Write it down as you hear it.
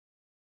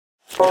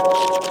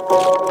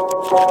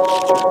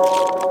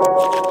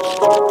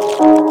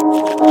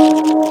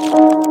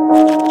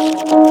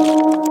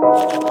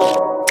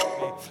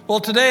Well,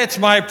 today it's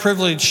my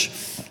privilege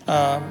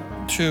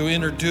to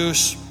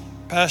introduce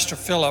Pastor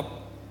Philipp.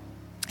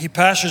 He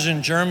pastors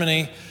in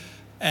Germany,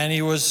 and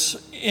he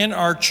was in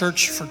our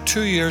church for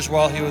 2 years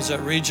while he was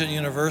at Regent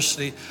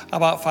University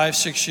about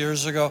 5-6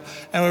 years ago.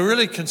 And we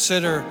really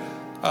consider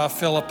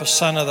Philipp a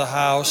son of the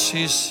house.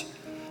 He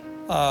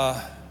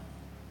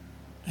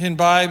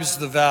imbibes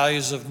the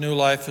values of New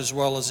Life as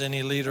well as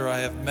any leader I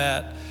have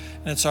met.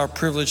 And it's our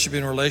privilege to be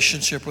in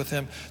relationship with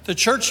him. The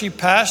church he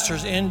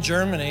pastors in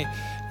Germany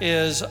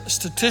is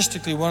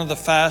statistically one of the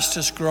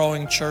fastest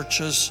growing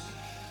churches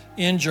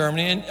in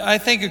Germany. And I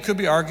think it could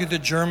be argued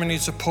that Germany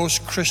is a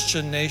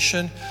post-Christian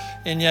nation,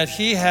 and yet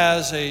he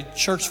has a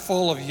church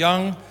full of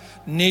young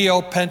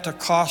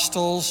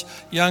neo-Pentecostals,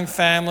 young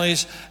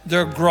families.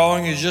 They're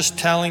growing. He's just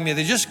telling me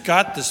they just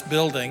got this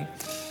building,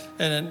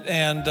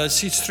 and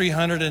seats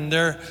 300, and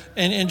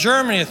in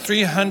Germany, a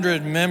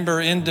 300-member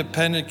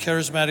independent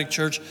charismatic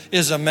church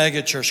is a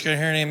mega church. Can I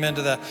hear an amen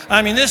to that?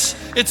 I mean, it's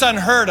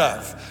unheard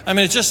of. I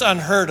mean, it's just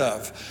unheard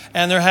of.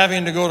 And they're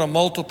having to go to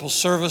multiple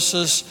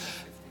services.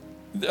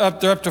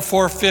 They're up to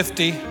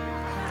 450.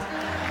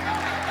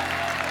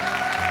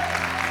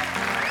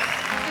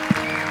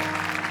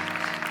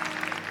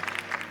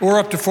 We're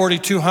up to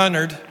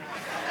 4,200.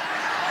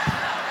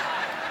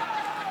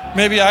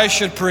 Maybe I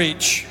should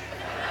preach.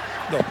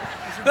 No.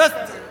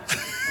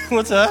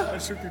 What's that?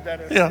 That should be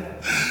better. Yeah.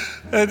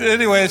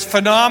 Anyway, it's a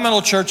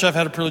phenomenal church. I've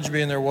had a privilege of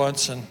being there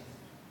once, and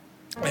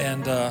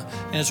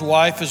his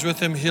wife is with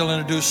him. He'll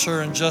introduce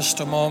her in just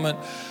a moment.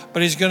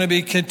 But he's going to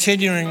be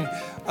continuing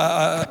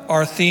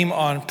our theme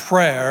on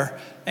prayer.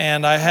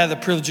 And I had the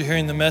privilege of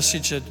hearing the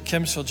message at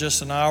Kimsville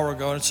just an hour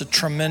ago, and it's a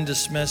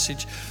tremendous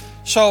message.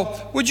 So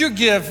would you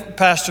give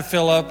Pastor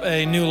Philipp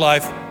a New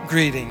Life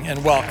greeting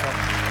and welcome?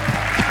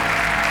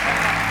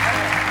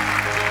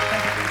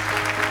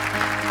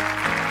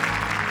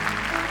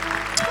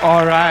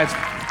 All right.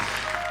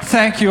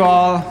 Thank you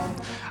all.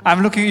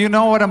 You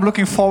know what I'm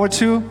looking forward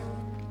to?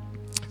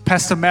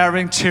 Pastor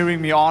Melvin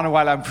cheering me on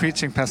while I'm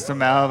preaching, Pastor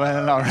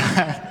Melvin. All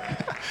right.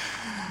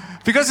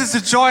 Because it's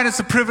a joy and it's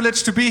a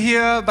privilege to be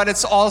here, but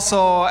it's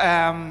also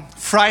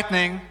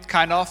frightening,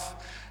 kind of.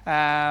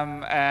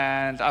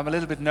 And I'm a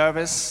little bit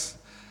nervous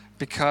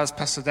because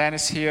Pastor Dan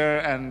is here,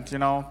 and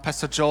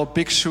Pastor Joel,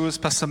 big shoes,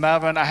 Pastor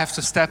Melvin, I have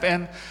to step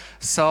in.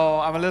 So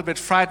I'm a little bit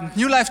frightened.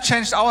 New Life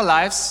changed our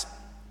lives.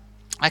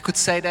 I could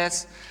say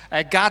that.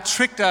 God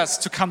tricked us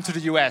to come to the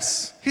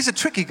US. He's a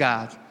tricky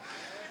God.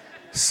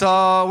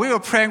 So we were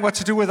praying what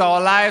to do with our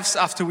lives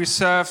after we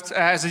served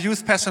as a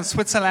youth pastor in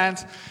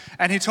Switzerland.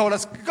 And he told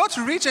us, go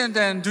to Regent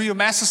and do your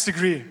master's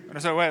degree. And I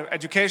said, well,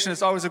 education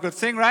is always a good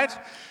thing, right?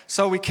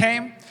 So we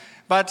came.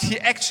 But he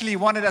actually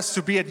wanted us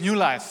to be at New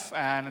Life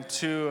and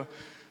to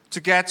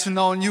get to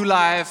know New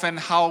Life and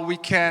how we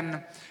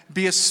can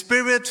be a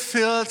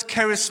spirit-filled,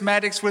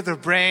 charismatics with a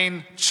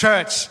brain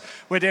church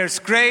where there's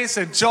grace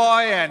and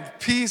joy and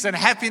peace and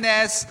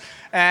happiness.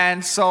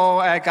 And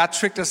so God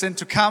tricked us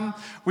into come.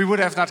 We would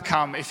have not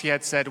come if he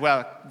had said,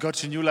 well, go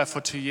to New Life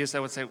for 2 years. I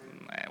would say,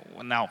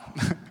 well, no.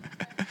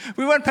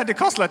 We weren't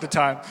Pentecostal at the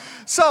time.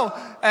 So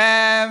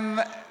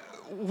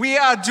we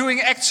are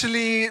doing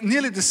actually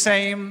nearly the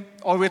same,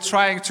 or we're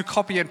trying to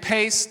copy and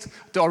paste.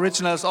 The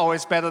original is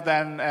always better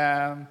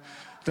than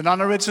the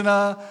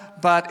non-original,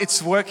 but it's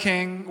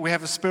working. We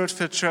have a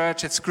spirit-filled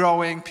church. It's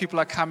growing. People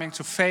are coming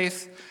to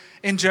faith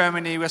in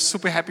Germany. We're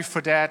super happy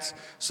for that.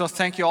 So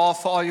thank you all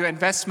for all your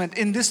investment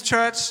in this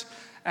church.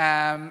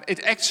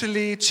 It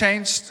actually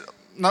changed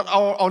not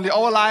only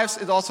our lives,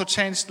 it also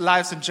changed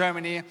lives in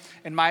Germany,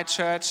 in my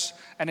church,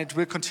 and it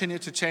will continue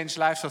to change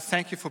lives. So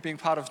thank you for being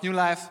part of New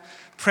Life,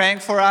 praying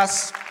for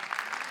us.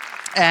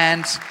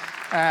 And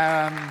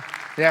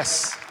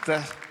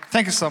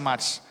thank you so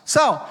much.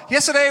 So,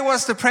 yesterday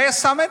was the prayer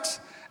summit.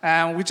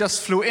 We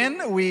just flew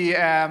in. We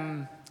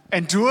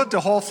endured the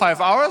whole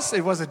 5 hours.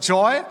 It was a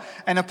joy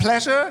and a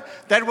pleasure.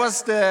 That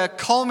was the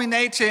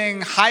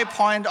culminating high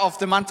point of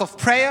the month of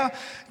prayer.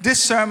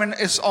 This sermon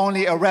is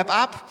only a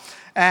wrap-up.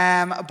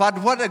 But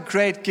what a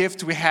great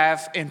gift we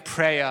have in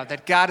prayer.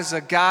 That God is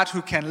a God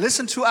who can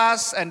listen to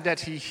us and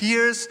that He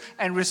hears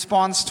and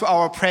responds to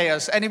our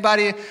prayers.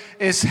 Anybody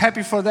is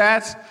happy for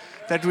that?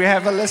 That we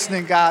have a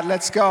listening God.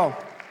 Let's go.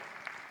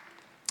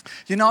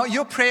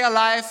 Your prayer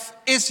life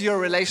is your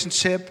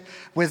relationship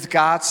with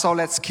God, so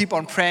let's keep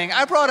on praying.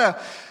 I brought a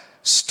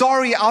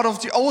story out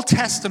of the Old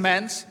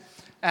Testament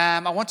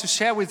I want to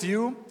share with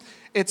you.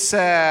 It's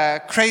a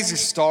crazy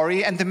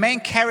story, and the main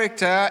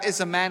character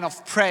is a man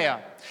of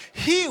prayer.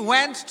 He's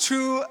a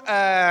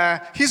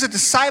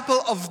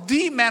disciple of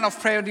the man of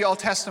prayer in the Old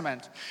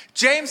Testament.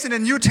 James in the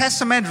New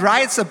Testament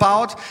writes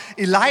about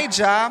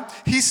Elijah.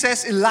 He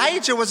says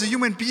Elijah was a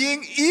human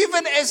being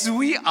even as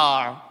we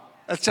are.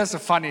 That's just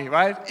funny,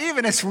 right?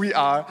 Even as we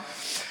are.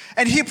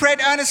 And he prayed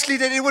earnestly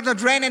that it would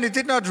not rain, and it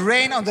did not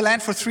rain on the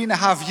land for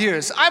 3.5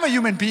 years. I'm a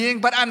human being,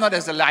 but I'm not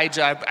as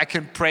Elijah. I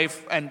can pray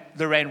and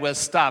the rain will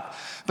stop.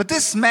 But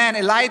this man,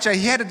 Elijah,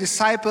 he had a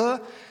disciple,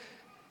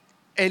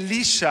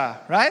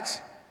 Elisha,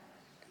 right?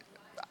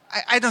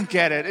 I don't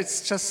get it.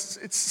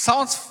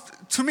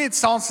 To me it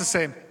sounds the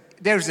same.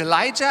 There is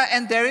Elijah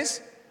and there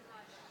is?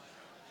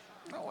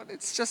 No,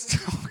 it's just,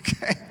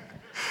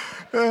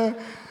 okay.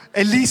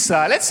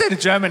 Elisa, let's say the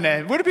German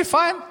name. Would it be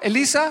fine?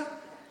 Elisa?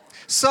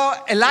 So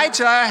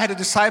Elijah had a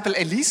disciple,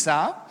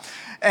 Elisa,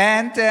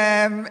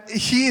 and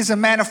he is a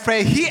man of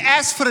prayer. He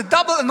asked for the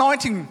double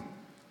anointing,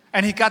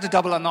 and he got the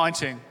double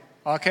anointing,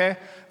 okay?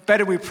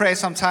 Better we pray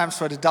sometimes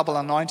for the double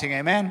anointing,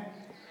 amen?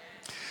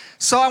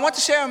 So I want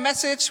to share a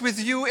message with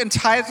you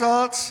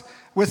entitled,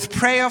 With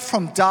Prayer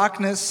from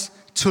Darkness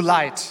to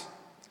Light.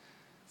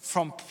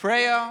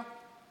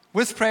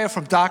 With prayer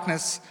from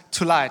darkness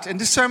to light. And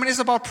this sermon is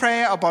about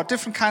prayer, about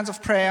different kinds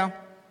of prayer,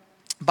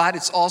 but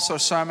it's also a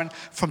sermon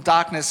from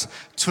darkness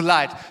to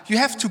light. You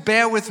have to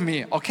bear with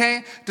me,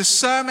 okay? The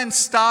sermon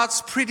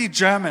starts pretty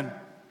German,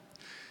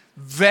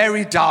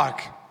 very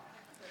dark.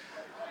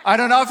 I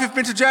don't know if you've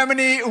been to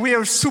Germany. We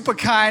are super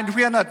kind.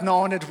 We are not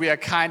known that we are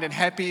kind and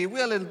happy.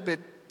 We're a little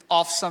bit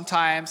off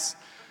sometimes,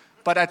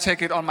 but I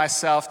take it on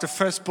myself. The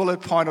first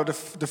bullet point or the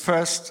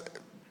first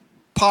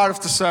part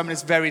of the sermon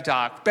is very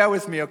dark. Bear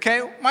with me,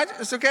 okay?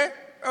 It's okay?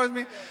 Bear with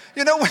me.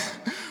 You know,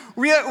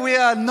 we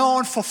are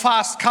known for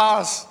fast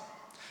cars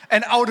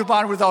and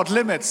Autobahn without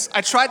limits.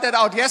 I tried that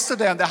out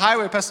yesterday on the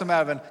highway, Pastor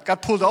Melvin.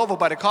 Got pulled over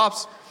by the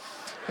cops.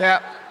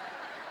 Yeah.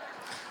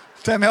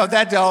 Tell me how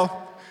that go.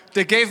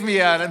 They gave me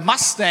a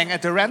Mustang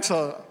at the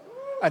rental,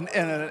 an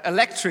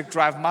electric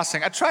drive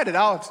Mustang. I tried it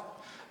out,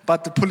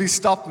 but the police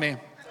stopped me.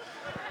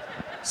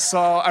 So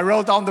I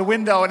rolled down the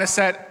window and I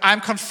said,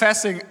 I'm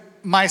confessing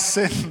my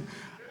sin.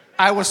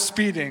 I was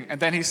speeding. And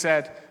then he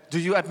said, do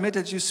you admit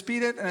that you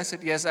speeded? And I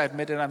said, yes, I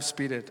admit that I'm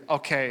speeded.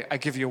 Okay, I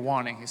give you a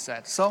warning, he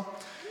said. So,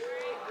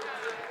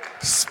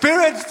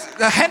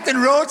 the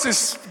Hampton Roads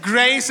is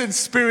grace and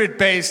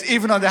spirit-based,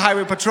 even on the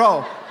highway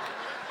patrol.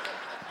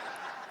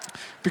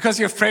 Because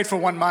you're afraid for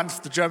 1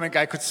 month, the German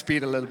guy could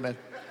speed a little bit.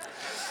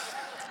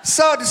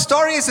 So the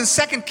story is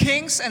in 2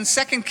 Kings, and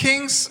 2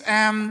 Kings,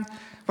 when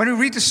we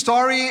read the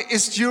story,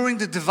 is during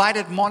the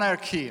divided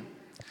monarchy.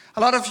 A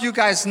lot of you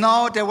guys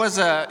know there was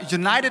a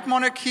united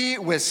monarchy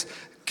with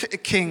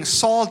King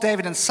Saul,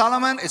 David, and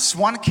Solomon. It's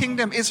one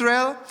kingdom,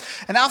 Israel.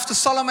 And after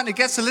Solomon, it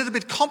gets a little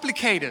bit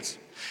complicated.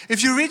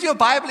 If you read your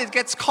Bible, it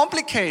gets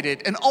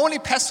complicated. And only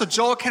Pastor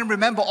Joe can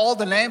remember all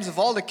the names of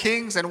all the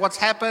kings and what's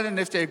happened and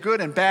if they're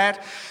good and bad.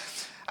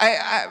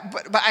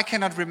 But I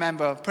cannot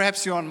remember.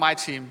 Perhaps you're on my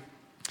team.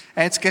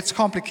 And it gets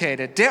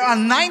complicated. There are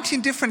 19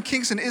 different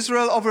kings in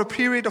Israel over a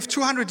period of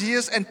 200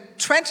 years and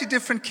 20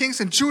 different kings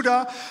in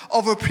Judah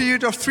over a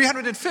period of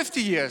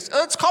 350 years.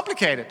 It's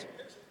complicated.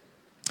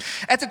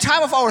 At the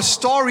time of our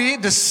story,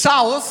 the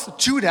south,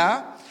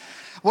 Judah,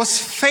 was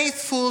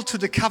faithful to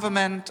the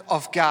covenant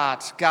of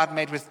God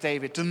made with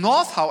David. The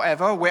north,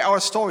 however, where our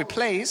story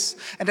plays,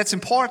 and that's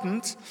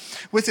important,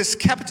 with its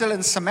capital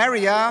in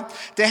Samaria,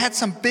 they had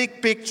some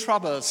big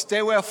troubles.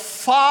 They were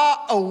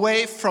far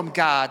away from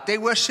God. They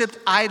worshipped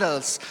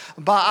idols,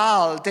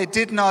 Baal. They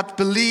did not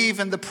believe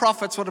in the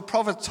prophets, what the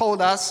prophets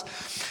told us.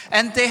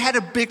 And they had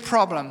a big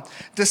problem.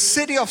 The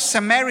city of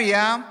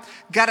Samaria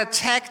got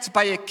attacked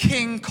by a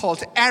king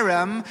called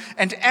Aram,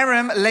 and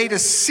Aram laid a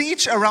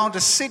siege around the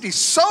city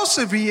so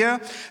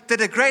severe that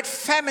a great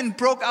famine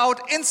broke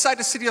out inside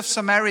the city of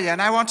Samaria.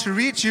 And I want to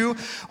read you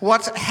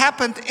what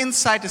happened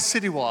inside the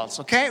city walls,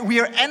 okay?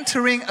 We are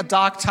entering a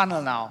dark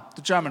tunnel now,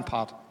 the German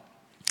part.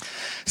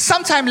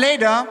 Sometime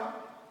later,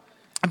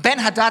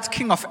 Ben-Hadad,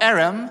 king of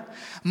Aram,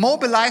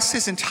 mobilized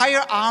his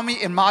entire army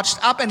and marched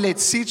up and laid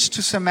siege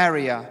to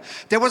Samaria.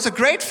 There was a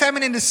great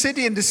famine in the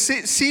city, and the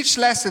siege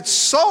lasted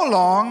so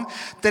long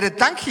that a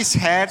donkey's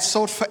head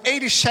sold for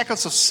 80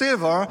 shekels of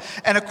silver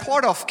and a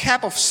quarter of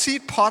cap of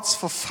seed pots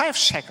for 5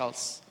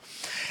 shekels.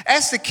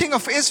 As the king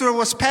of Israel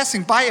was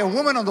passing by, a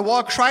woman on the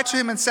wall cried to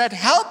him and said,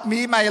 "Help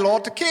me, my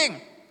lord the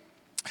king."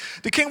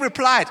 The king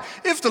replied,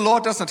 "If the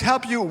Lord does not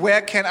help you,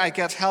 where can I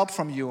get help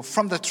from you?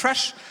 From the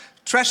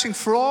threshing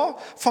floor,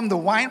 from the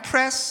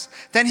winepress?"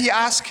 Then he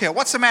asked her,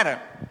 "What's the matter?"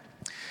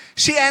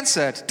 She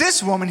answered,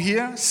 "This woman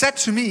here said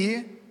to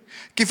me,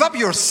 'Give up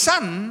your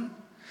son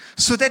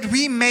so that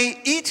we may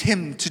eat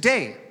him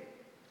today,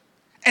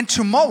 and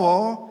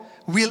tomorrow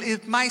we'll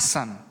eat my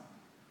son.'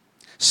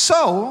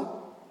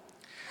 So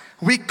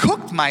we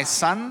cooked my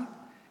son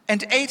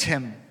and ate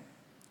him.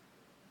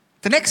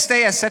 The next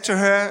day I said to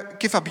her,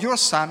 'Give up your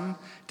son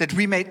that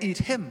we may eat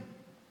him.'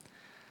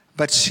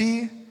 But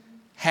she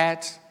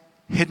had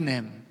hidden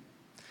him."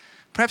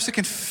 Perhaps you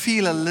can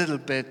feel a little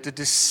bit the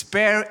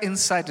despair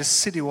inside the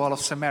city wall of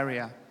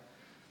Samaria.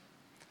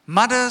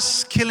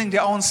 Mothers killing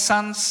their own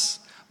sons,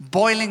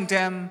 boiling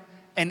them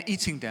and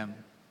eating them.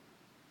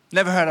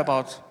 Never heard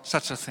about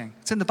such a thing.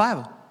 It's in the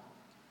Bible.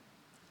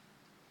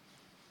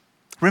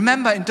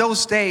 Remember, in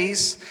those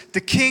days,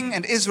 the king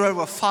and Israel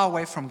were far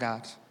away from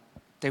God.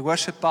 They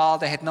worshipped Baal.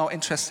 They had no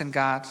interest in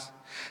God.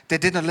 They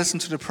did not listen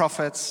to the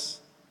prophets.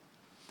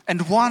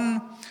 And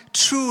one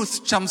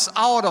truth jumps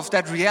out of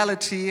that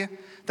reality,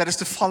 that is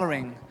the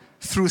following: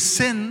 through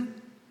sin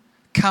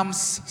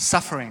comes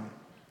suffering.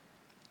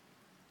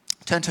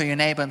 Turn to your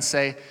neighbor and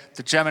say,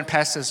 the German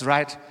pastor is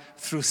right.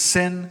 Through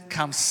sin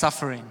comes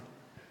suffering.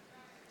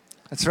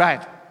 That's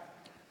right.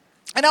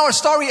 In our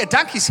story, a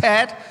donkey's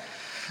head,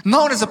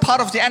 known as a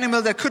part of the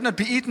animal that could not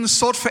be eaten,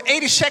 sold for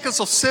 80 shekels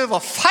of silver,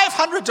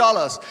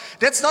 $500.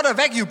 That's not a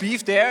Wagyu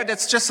beef there,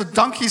 that's just a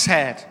donkey's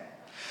head.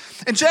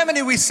 In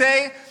Germany we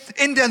say,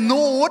 in der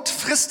Not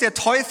frisst der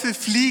Teufel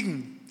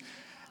Fliegen.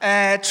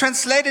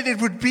 Translated,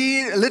 it would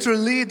be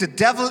literally, the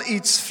devil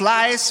eats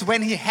flies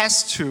when he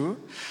has to.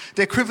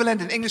 The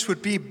equivalent in English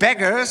would be,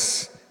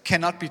 beggars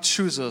cannot be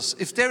choosers.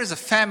 If there is a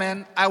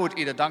famine, I would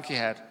eat a donkey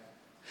head.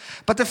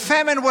 But the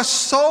famine was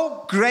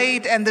so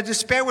great and the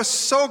despair was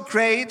so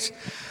great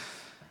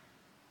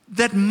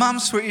that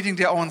moms were eating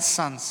their own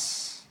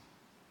sons.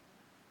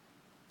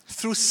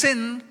 Through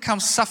sin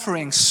comes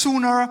suffering,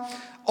 sooner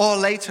or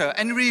later.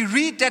 And we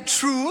read that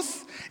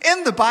truth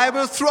in the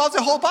Bible, throughout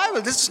the whole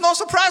Bible. This is no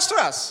surprise to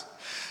us.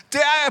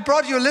 I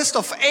brought you a list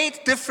of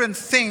 8 different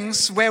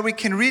things where we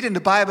can read in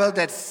the Bible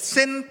that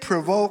sin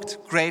provoked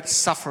great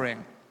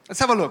suffering. Let's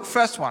have a look.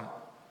 First one,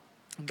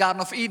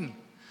 Garden of Eden.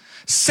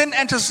 Sin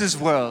enters this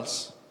world.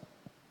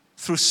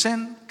 Through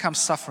sin comes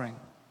suffering.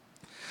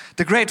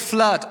 The great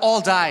flood, all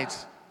died.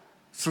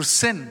 Through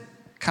sin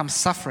comes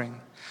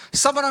suffering.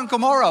 Sodom and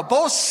Gomorrah,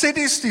 both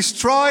cities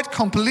destroyed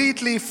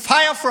completely,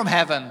 fire from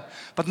heaven.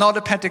 But now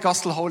the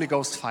Pentecostal Holy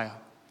Ghost fire.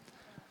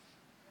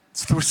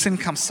 Through sin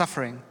comes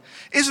suffering.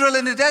 Israel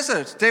in the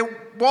desert, they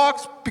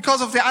walked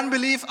because of their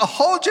unbelief. A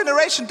whole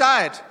generation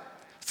died.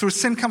 Through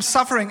sin comes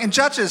suffering. In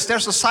Judges,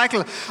 there's a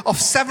cycle of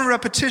 7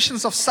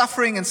 repetitions of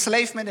suffering,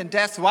 enslavement, and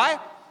death. Why?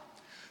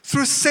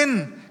 Through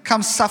sin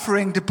comes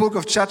suffering. The book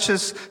of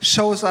Judges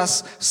shows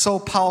us so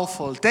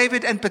powerful.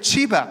 David and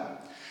Bathsheba.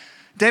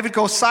 David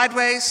goes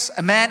sideways,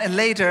 a man, and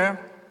later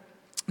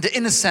the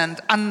innocent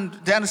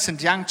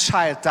young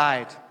child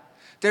died.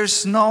 There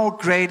is no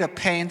greater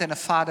pain than a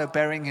father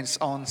burying his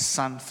own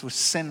son. Through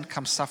sin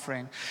comes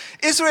suffering.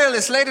 Israel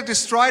is later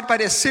destroyed by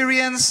the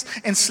Assyrians,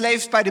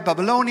 enslaved by the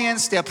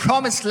Babylonians, their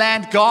promised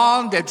land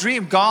gone, their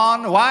dream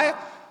gone. Why?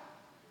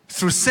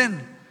 Through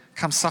sin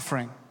comes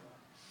suffering.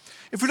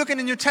 If we look in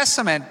the New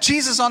Testament,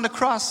 Jesus on the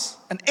cross,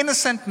 an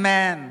innocent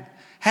man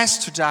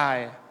has to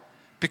die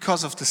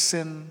because of the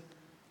sin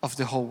of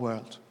the whole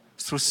world.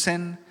 Through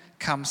sin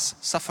comes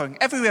suffering.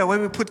 Everywhere where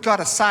we put God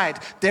aside,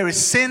 there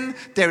is sin,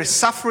 there is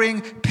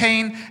suffering,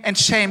 pain, and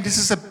shame. This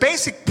is a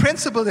basic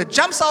principle that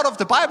jumps out of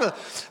the Bible,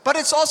 but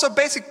it's also a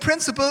basic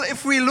principle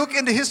if we look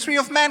in the history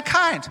of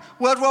mankind.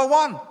 World War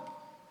I,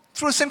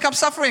 through sin comes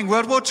suffering.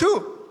 World War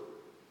II,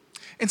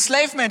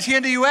 enslavement here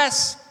in the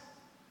US,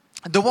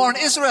 the war in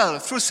Israel,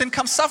 through sin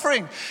comes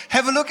suffering.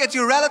 Have a look at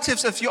your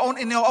relatives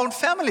in your own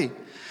family.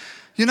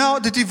 You know,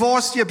 the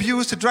divorce, the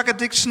abuse, the drug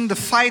addiction, the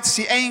fights,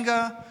 the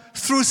anger.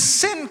 Through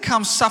sin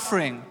comes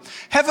suffering.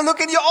 Have a look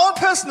in your own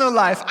personal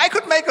life. I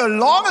could make a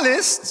long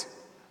list,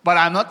 but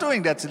I'm not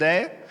doing that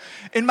today.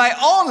 In my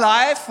own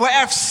life, where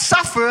I've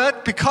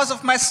suffered because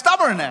of my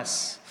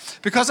stubbornness,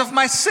 because of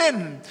my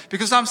sin,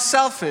 because I'm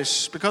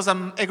selfish, because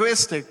I'm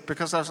egoistic,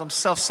 because I'm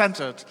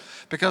self-centered,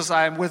 because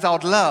I'm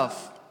without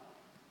love.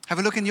 Have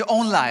a look in your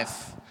own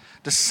life.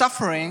 The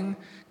suffering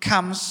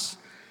comes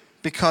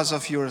because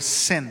of your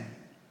sin.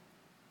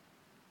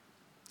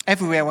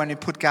 Everywhere when you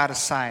put God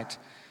aside,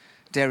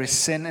 there is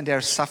sin and there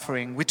is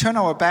suffering. We turn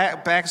our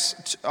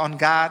backs on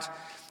God,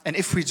 and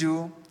if we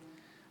do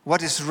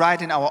what is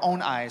right in our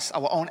own eyes,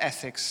 our own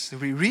ethics,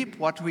 we reap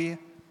what we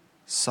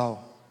sow.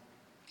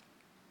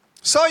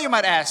 So you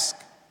might ask,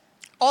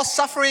 all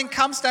suffering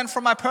comes then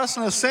from my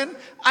personal sin?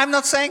 I'm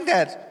not saying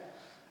that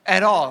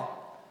at all.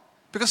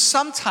 Because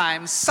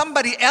sometimes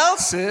somebody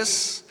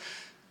else's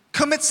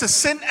commits a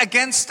sin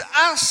against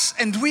us,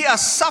 and we are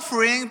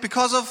suffering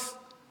because of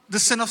the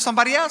sin of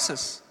somebody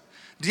else's.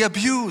 The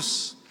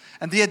abuse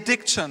and the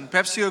addiction.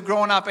 Perhaps you're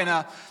growing up in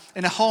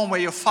a home where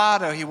your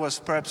father, he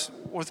was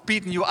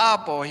beating you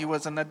up, or he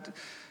was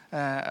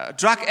a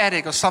drug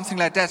addict or something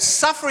like that.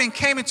 Suffering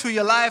came into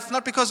your life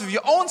not because of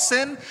your own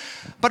sin,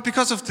 but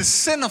because of the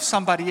sin of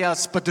somebody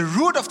else. But the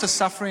root of the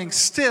suffering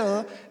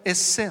still is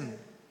sin.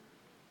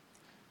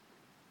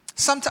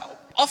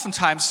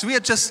 Oftentimes we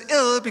are just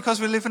ill because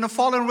we live in a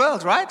fallen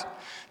world, right?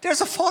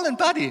 There's a fallen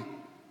body.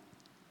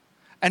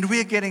 And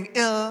we are getting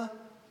ill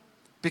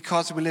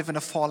because we live in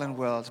a fallen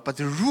world. But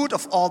the root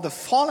of all the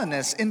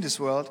fallenness in this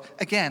world,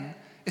 again,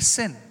 is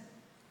sin.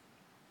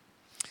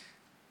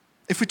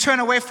 If we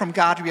turn away from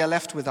God, we are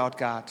left without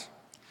God.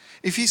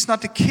 If He's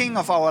not the king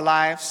of our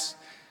lives,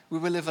 we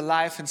will live a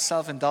life in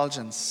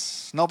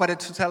self-indulgence. Nobody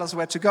to tell us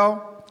where to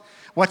go,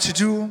 what to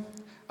do,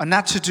 or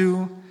not to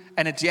do,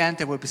 and at the end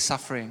there will be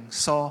suffering.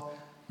 So,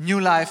 New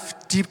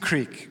Life, Deep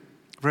Creek,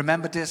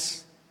 remember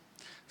this.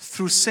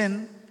 Through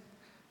sin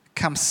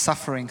comes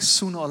suffering,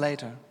 sooner or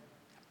later.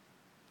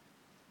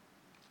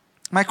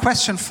 My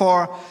question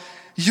for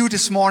you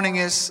this morning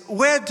is,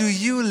 where do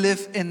you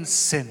live in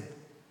sin?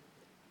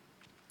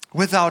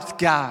 Without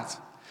God,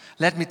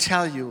 let me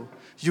tell you,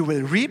 you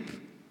will reap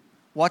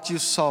what you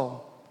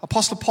sow.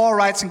 Apostle Paul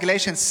writes in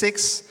Galatians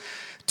 6,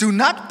 do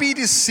not be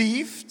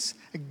deceived.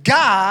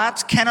 God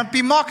cannot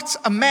be mocked.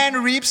 A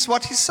man reaps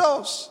what he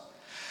sows.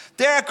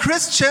 There are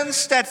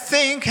Christians that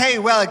think, hey,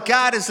 well,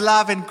 God is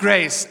love and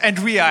grace. And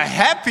we are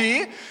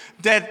happy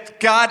that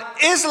God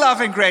is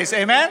love and grace.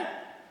 Amen?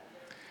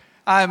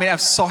 I mean, I'm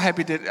so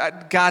happy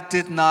that God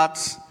did not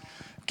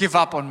give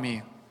up on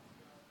me.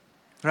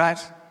 Right?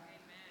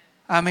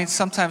 I mean,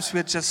 sometimes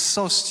we're just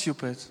so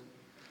stupid.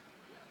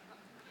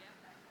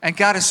 And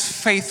God is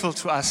faithful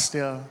to us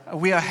still.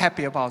 We are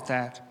happy about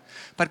that.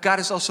 But God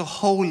is also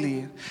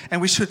holy.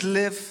 And we should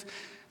live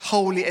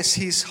holy as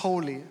He's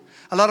holy.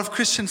 A lot of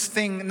Christians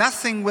think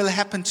nothing will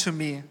happen to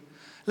me.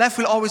 Life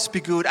will always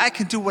be good. I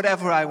can do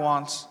whatever I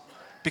want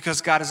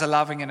because God is a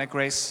loving and a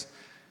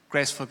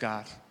graceful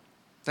God.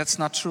 That's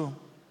not true.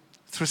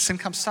 Through sin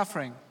comes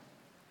suffering.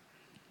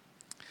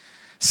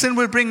 Sin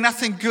will bring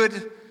nothing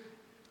good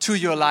to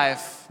your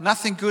life,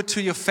 nothing good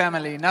to your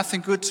family,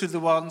 nothing good to the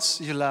ones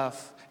you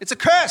love. It's a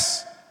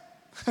curse.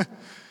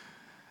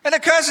 And a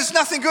curse is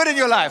nothing good in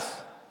your life.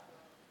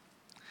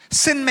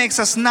 Sin makes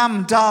us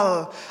numb,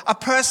 dull. A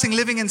person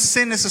living in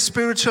sin is a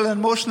spiritual and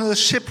emotional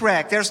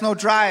shipwreck. There's no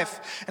drive.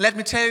 And let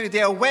me tell you,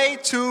 there are way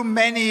too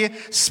many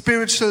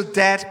spiritual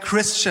dead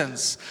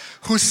Christians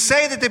who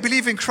say that they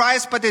believe in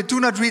Christ, but they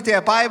do not read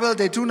their Bible,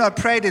 they do not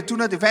pray, they do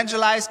not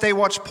evangelize, they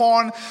watch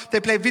porn,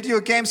 they play video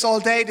games all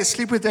day, they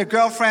sleep with their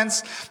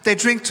girlfriends, they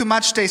drink too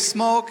much, they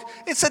smoke.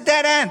 It's a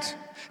dead end.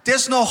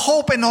 There's no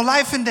hope and no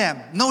life in them,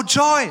 no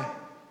joy.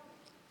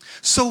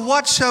 So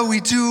what shall we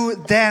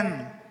do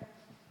then?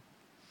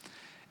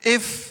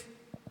 If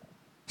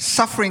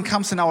suffering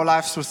comes in our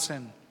lives through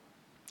sin,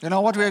 you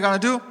know what we're going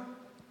to do?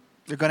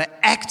 We're going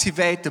to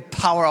activate the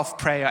power of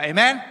prayer.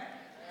 Amen?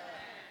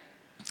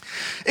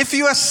 If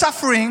you are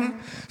suffering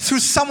through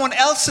someone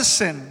else's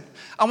sin,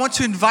 I want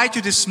to invite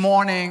you this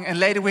morning, and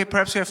later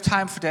perhaps we have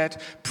time for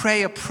that,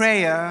 pray a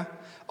prayer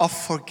of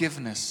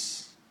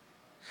forgiveness.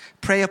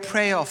 Pray a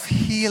prayer of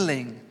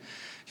healing.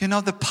 You know,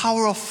 the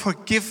power of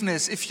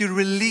forgiveness. If you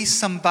release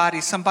somebody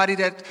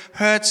that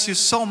hurts you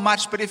so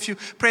much, but if you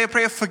pray a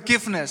prayer of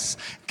forgiveness,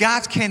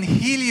 God can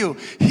heal you.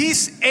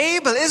 He's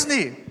able, isn't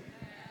He?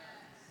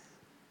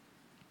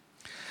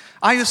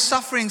 Are you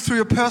suffering through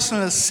your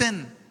personal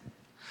sin?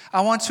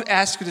 I want to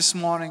ask you this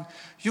morning,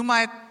 you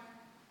might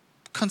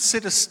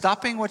consider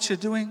stopping what you're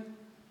doing.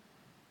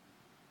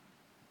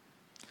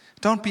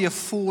 Don't be a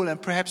fool, and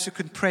perhaps you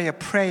can pray a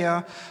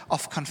prayer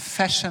of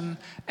confession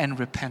and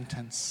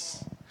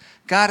repentance.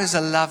 God is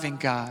a loving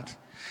God.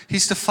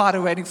 He's the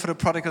Father waiting for the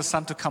prodigal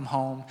son to come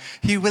home.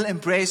 He will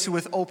embrace you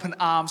with open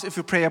arms if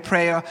you pray a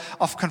prayer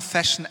of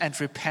confession and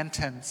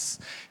repentance.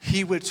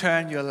 He will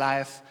turn your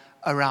life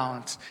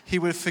around. He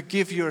will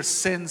forgive your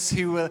sins.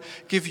 He will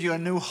give you a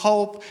new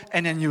hope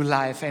and a new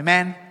life.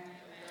 Amen?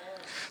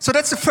 So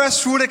that's the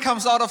first rule that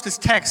comes out of this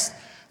text.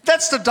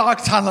 That's the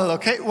dark tunnel,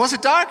 okay? Was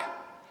it dark?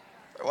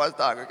 It was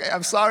dark, okay?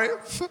 I'm sorry.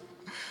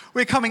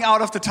 We're coming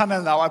out of the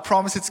tunnel now. I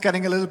promise it's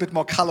getting a little bit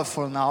more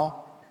colorful now.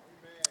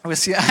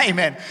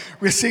 Amen.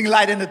 We're seeing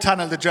light in the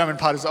tunnel. The German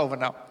part is over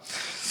now.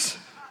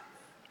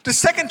 The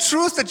second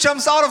truth that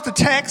jumps out of the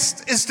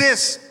text is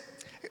this.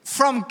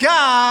 From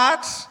God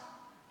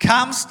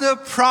comes the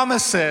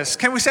promises.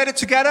 Can we say it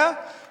together?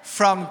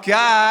 From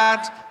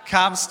God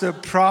comes the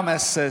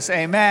promises.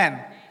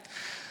 Amen.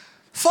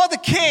 For the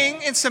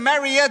king in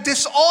Samaria,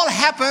 this all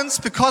happens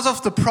because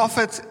of the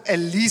prophet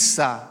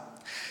Elisha.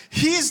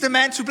 He is the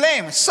man to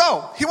blame.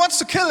 So, he wants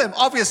to kill him,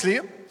 obviously.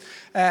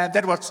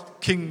 That's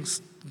what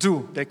kings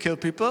do. They kill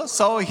people.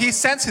 So he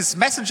sends his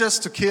messengers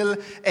to kill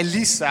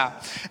Elisha.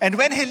 And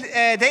when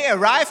they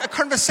arrive, a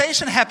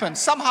conversation happens.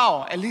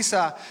 Somehow,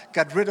 Elisha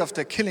got rid of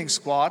the killing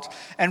squad.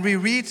 And we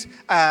read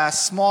a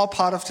small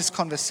part of this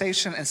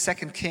conversation in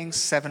 2 Kings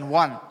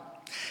 7:1.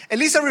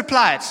 Elisha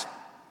replied,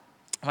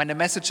 when the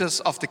messengers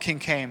of the king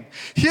came,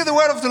 hear the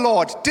word of the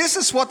Lord. This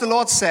is what the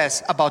Lord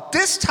says. About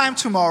this time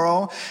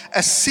tomorrow, a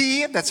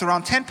seah, that's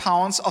around 10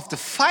 pounds, of the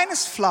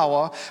finest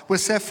flour will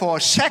sell for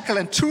a shekel,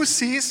 and 2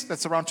 seahs,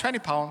 that's around 20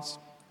 pounds,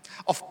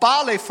 of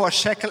barley for a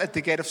shekel at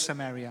the gate of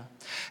Samaria.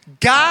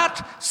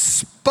 God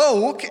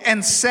spoke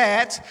and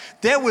said,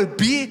 there will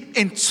be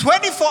in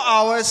 24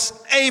 hours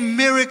a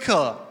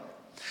miracle.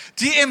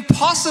 The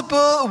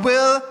impossible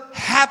will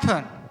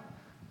happen.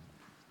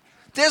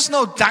 There's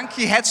no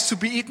donkey heads to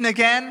be eaten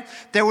again.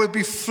 There will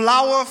be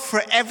flour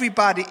for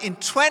everybody in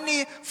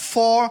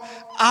 24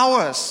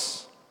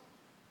 hours.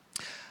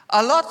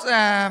 A lot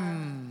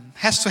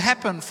has to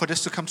happen for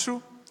this to come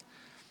true.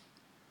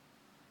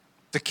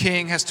 The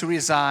king has to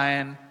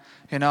resign.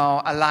 You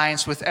know,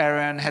 alliance with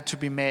Aaron had to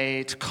be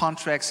made.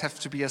 Contracts have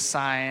to be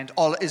assigned.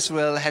 All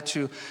Israel had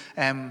to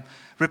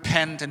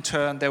repent and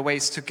turn their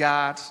ways to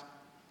God.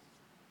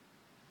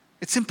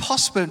 It's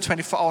impossible in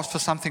 24 hours for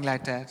something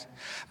like that.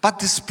 But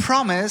this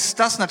promise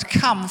does not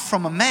come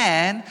from a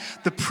man.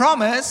 The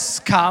promise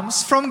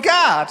comes from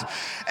God.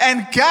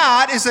 And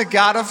God is a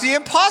God of the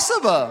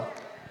impossible.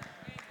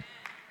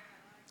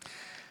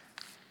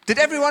 Did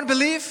everyone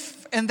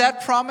believe in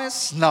that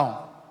promise?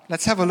 No.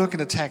 Let's have a look in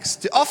the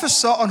text. The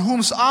officer on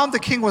whose arm the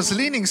king was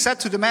leaning said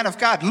to the man of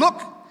God,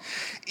 look,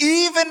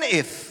 even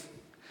if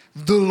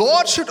the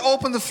Lord should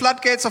open the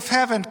floodgates of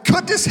heaven,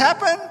 could this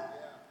happen?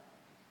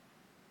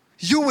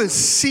 You will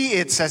see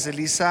it, says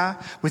Elisha,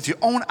 with your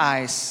own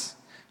eyes,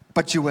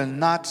 but you will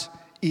not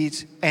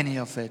eat any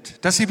of it.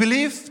 Does he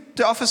believe,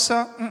 the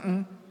officer?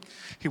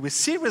 He will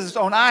see it with his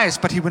own eyes,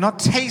 but he will not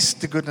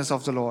taste the goodness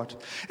of the Lord.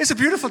 It's a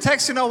beautiful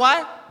text. You know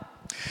why?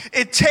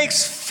 It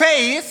takes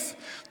faith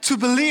to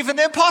believe in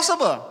the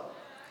impossible.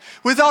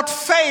 Without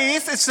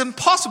faith, it's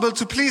impossible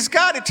to please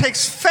God. It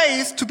takes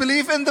faith to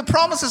believe in the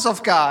promises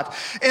of God,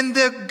 in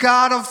the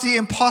God of the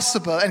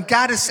impossible. And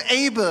God is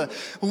able.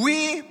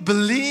 We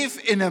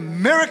believe in a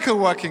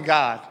miracle-working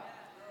God.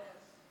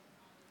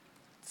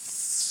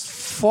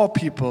 4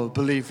 people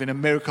believe in a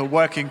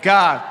miracle-working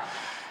God.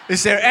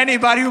 Is there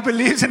anybody who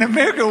believes in a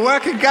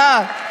miracle-working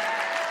God?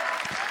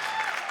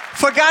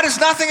 For God is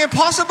nothing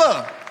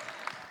impossible.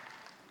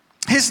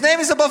 His name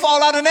is above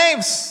all other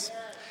names.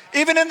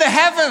 Even in the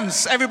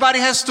heavens, everybody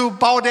has to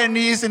bow their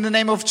knees in the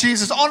name of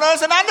Jesus. On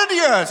earth and under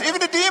the earth,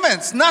 even the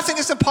demons. Nothing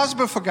is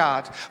impossible for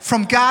God.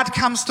 From God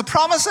comes the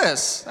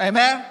promises.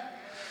 Amen?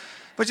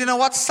 But you know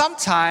what?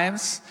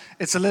 Sometimes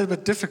it's a little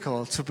bit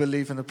difficult to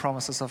believe in the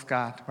promises of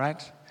God,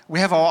 right? We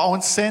have our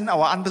own sin,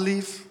 our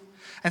unbelief.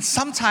 And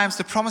sometimes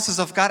the promises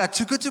of God are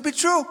too good to be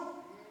true.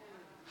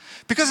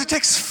 Because it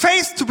takes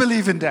faith to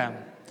believe in them.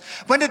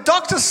 When the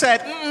doctor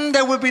said,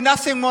 there will be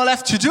nothing more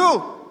left to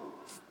do,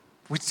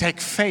 we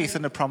take faith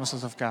in the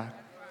promises of God.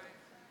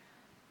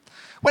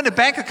 When the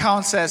bank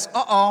account says,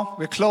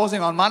 we're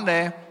closing on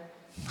Monday,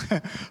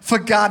 for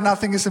God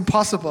nothing is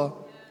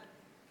impossible.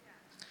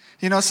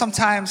 You know,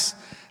 sometimes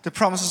the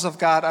promises of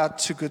God are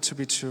too good to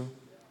be true.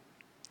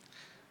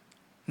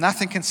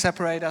 Nothing can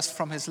separate us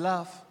from His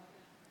love.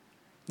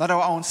 Not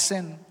our own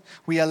sin.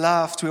 We are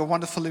loved. We are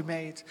wonderfully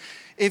made.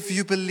 If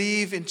you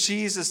believe in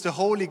Jesus, the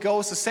Holy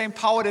Ghost, the same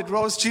power that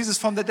rose Jesus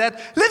from the dead,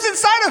 lives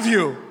inside of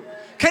you.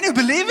 Can you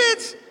believe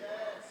it?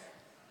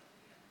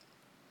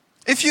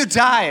 If you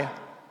die,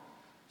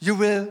 you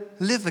will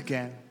live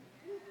again.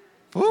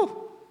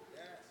 Woo.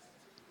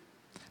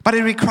 But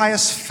it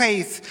requires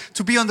faith.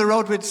 To be on the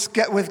road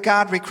with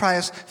God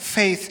requires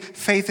faith.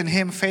 Faith in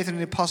Him, faith in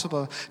the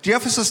impossible. The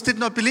officers did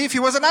not believe. He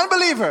was an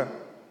unbeliever.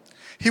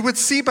 He would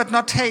see but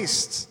not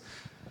taste.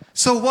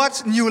 So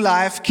what new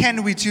life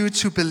can we do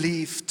to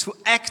believe, to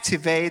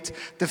activate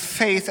the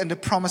faith and the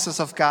promises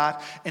of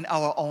God in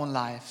our own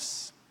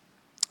lives?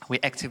 We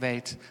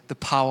activate the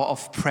power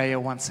of prayer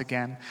once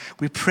again.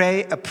 We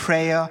pray a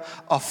prayer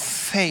of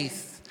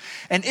faith.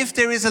 And if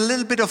there is a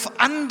little bit of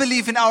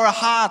unbelief in our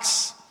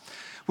hearts,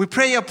 we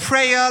pray a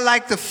prayer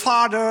like the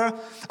father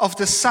of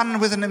the son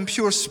with an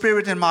impure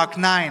spirit in Mark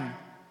 9.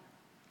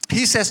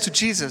 He says to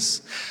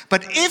Jesus,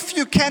 but if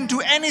you can do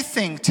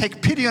anything,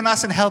 take pity on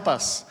us and help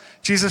us.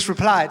 Jesus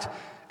replied,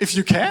 if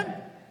you can?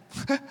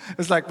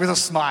 It's like with a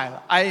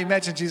smile. I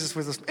imagine Jesus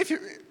with a smile.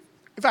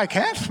 If I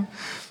can?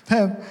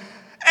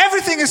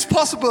 Everything is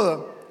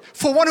possible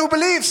for one who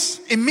believes.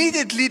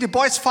 Immediately the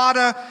boy's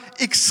father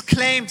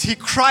exclaimed, he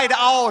cried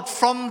out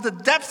from the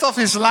depth of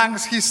his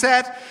lungs. He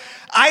said,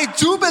 I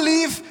do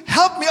believe,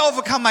 help me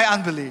overcome my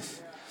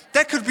unbelief.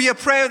 That could be a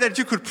prayer that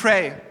you could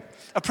pray.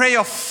 A prayer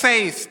of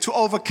faith to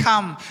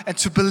overcome and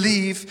to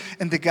believe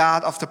in the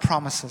God of the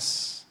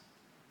promises.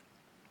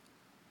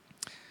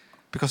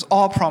 Because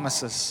all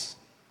promises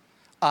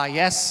are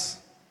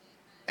yes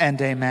and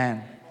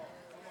amen.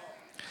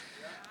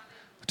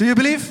 Do you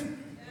believe?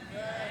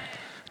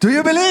 Do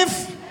you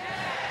believe?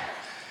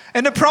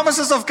 In the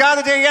promises of God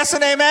that they're yes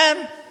and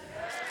amen?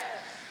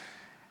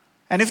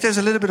 And if there's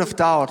a little bit of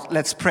doubt,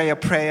 let's pray a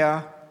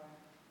prayer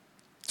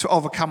to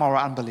overcome our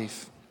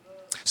unbelief.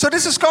 So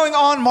this is going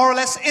on more or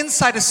less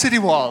inside the city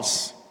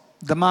walls.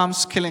 The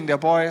moms killing their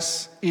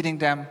boys, eating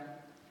them.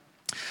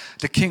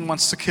 The king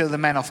wants to kill the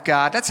man of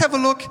God. Let's have a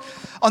look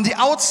on the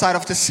outside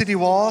of the city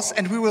walls,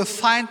 and we will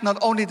find not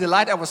only the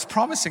light I was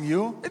promising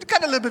you. It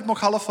got a little bit more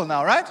colorful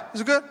now, right?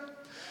 Is it good?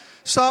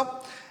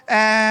 So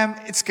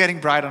it's getting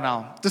brighter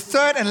now. The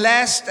third and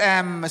last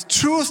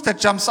truth that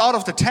jumps out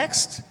of the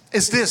text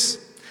is this.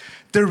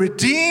 The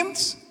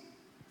redeemed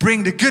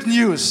bring the good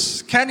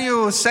news. Can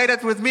you say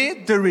that with me?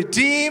 The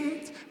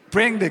redeemed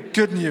bring the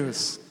good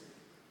news.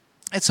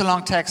 It's a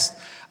long text.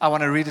 I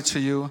want to read it to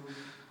you.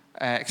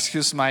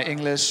 Excuse my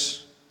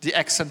English. The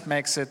accent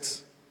makes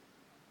it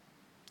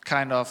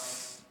kind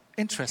of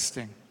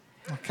interesting.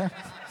 Okay?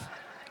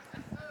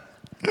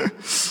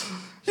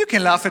 You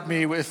can laugh at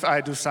me if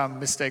I do some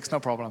mistakes, no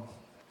problem.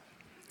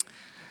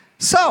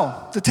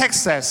 So, the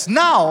text says,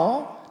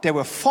 now there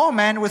were 4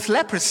 men with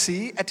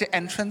leprosy at the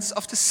entrance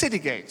of the city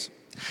gate.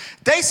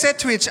 They said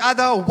to each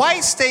other, why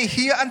stay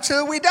here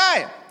until we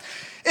die?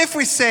 If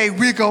we say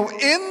we'll go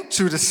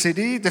into the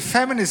city, the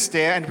famine is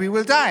there and we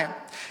will die.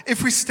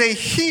 If we stay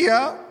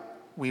here,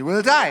 we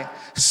will die.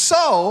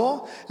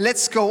 So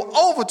let's go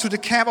over to the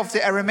camp of the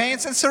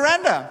Arameans and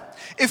surrender.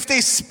 If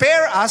they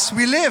spare us,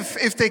 we live.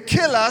 If they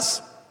kill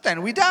us,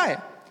 then we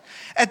die.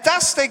 At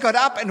dusk they got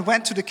up and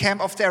went to the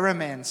camp of the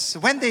Arameans.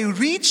 When they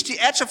reached the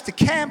edge of the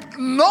camp,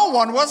 no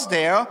one was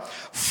there,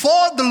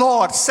 for the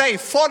Lord, say,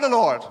 for the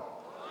Lord,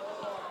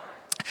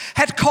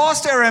 had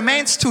caused the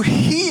Arameans to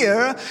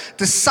hear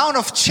the sound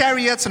of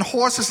chariots and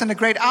horses and a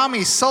great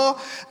army, so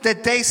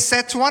that they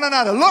said to one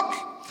another, look,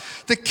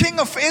 the king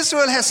of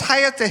Israel has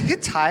hired the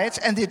Hittites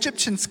and the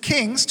Egyptian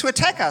kings to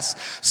attack us.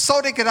 So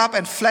they got up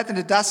and fled in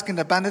the dusk and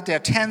abandoned their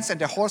tents and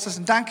their horses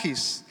and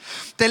donkeys.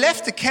 They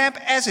left the camp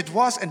as it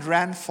was and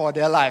ran for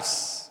their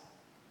lives,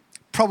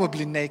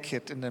 probably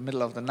naked in the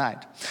middle of the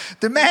night.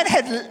 The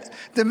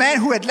man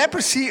who had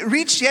leprosy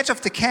reached the edge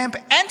of the camp,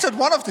 entered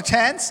one of the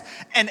tents,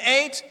 and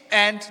ate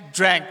and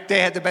drank. They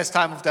had the best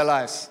time of their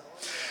lives.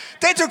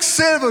 They took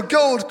silver,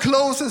 gold,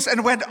 clothes,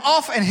 and went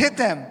off and hid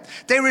them.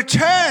 They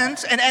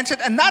returned and entered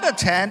another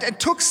tent and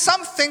took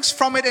some things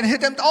from it and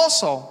hid them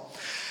also.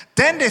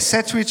 Then they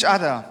said to each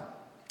other,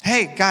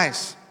 hey,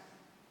 guys,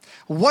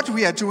 what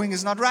we are doing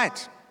is not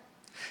right.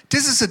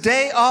 This is a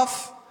day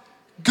of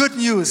good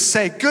news.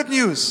 Say, good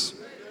news.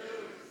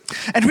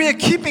 And we are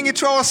keeping it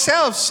to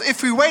ourselves.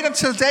 If we wait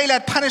until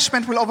daylight,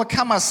 punishment will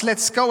overcome us.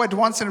 Let's go at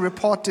once and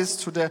report this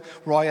to the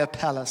royal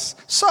palace.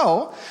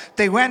 So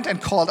they went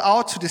and called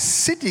out to the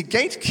city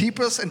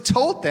gatekeepers and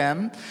told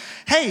them,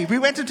 hey, we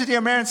went into the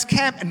Arameans'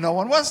 camp and no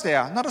one was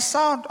there. Not a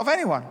sound of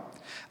anyone.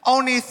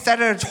 Only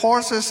tethered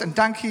horses and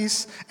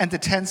donkeys, and the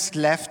tents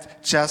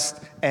left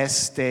just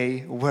as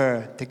they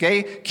were. The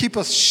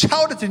gatekeepers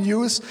shouted the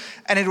news,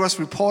 and it was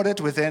reported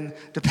within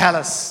the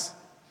palace.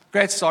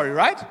 Great story,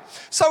 right?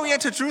 So we are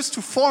introduced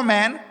to 4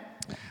 men,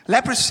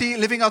 leprosy,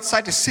 living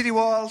outside the city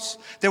walls.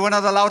 They were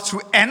not allowed to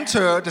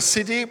enter the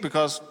city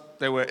because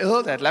they were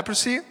ill, they had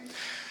leprosy.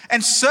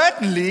 And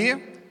certainly,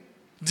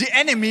 the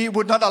enemy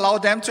would not allow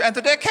them to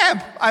enter their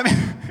camp. I mean,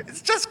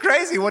 it's just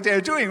crazy what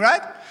they're doing,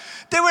 right?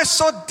 They were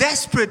so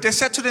desperate, they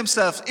said to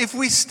themselves, if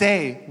we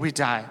stay, we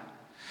die.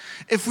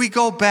 If we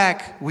go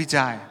back, we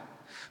die.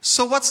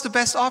 So what's the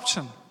best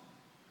option?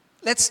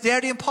 Let's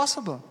dare the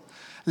impossible.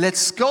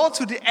 Let's go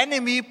to the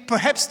enemy.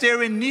 Perhaps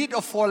they're in need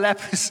of 4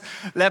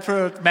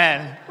 leopard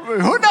men.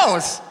 Who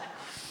knows?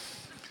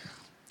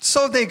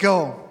 So they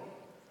go.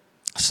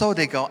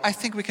 I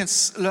think we can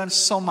learn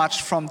so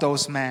much from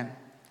those men.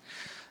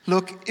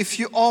 Look, if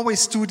you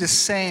always do the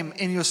same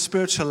in your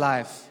spiritual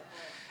life,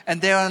 and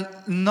they're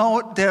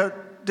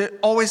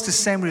always the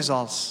same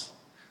results.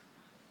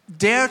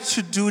 Dare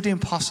to do the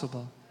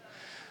impossible.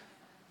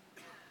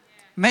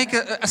 Make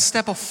a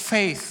step of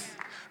faith.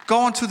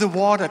 Go into the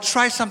water.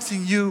 Try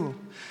something new.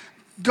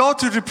 Go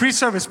to the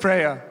pre-service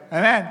prayer.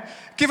 Amen.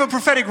 Give a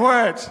prophetic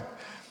word.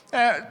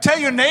 Tell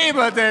your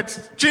neighbor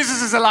that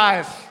Jesus is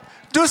alive.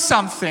 Do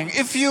something.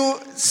 If you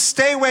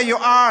stay where you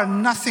are,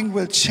 nothing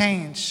will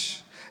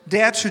change.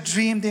 Dare to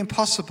dream the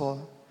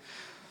impossible.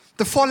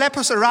 The 4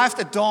 lepers arrived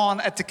at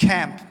dawn at the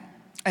camp.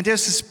 And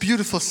there's this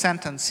beautiful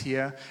sentence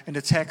here in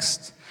the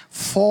text.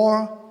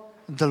 For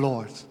the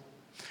Lord.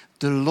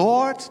 The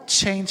Lord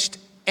changed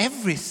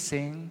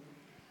everything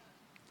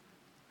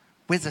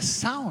with a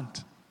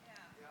sound.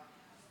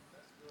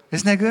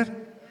 Isn't that good?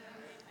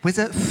 With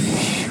a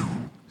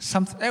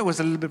something. It was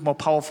a little bit more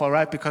powerful,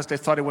 right? Because they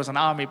thought it was an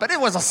army. But it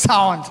was a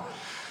sound.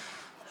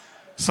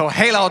 So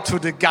hail out to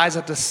the guys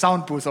at the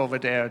sound booth over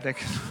there.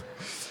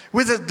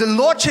 The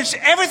Lord changed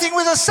everything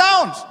with a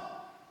sound.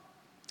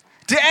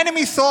 The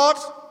enemy thought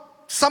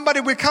somebody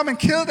will come and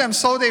kill them,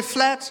 so they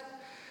fled.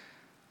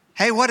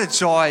 Hey, what a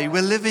joy.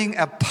 We're living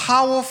a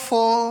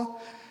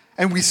powerful,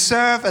 and we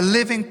serve a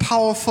living,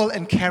 powerful,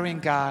 and caring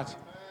God.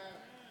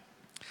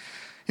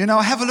 You know,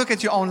 have a look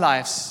at your own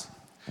lives.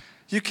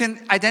 You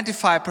can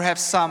identify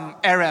perhaps some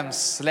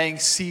Arams laying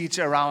siege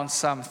around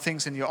some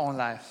things in your own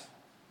life.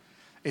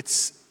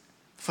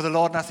 For the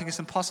Lord, nothing is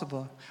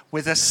impossible.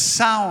 With a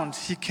sound,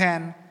 He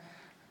can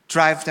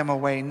drive them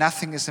away.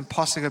 Nothing is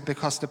impossible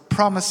because the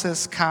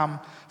promises come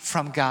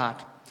from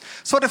God.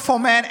 So the 4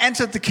 men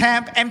entered the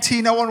camp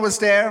empty, no one was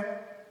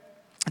there.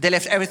 They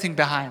left everything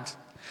behind.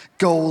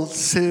 Gold,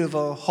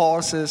 silver,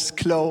 horses,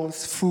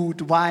 clothes,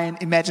 food, wine.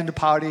 Imagine the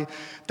party.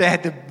 They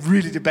had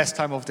really the best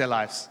time of their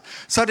lives.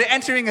 So they're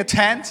entering a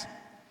tent.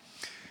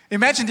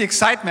 Imagine the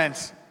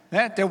excitement.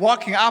 Yeah? They're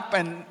walking up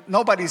and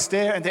nobody's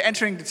there, and they're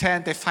entering the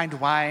tent. They find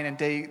wine and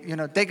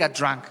they got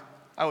drunk.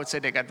 I would say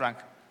they got drunk.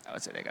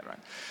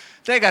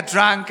 They got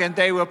drunk and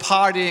they were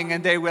partying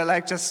and they were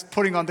like just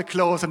putting on the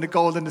clothes and the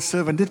gold and the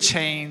silver and the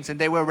chains, and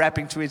they were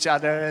rapping to each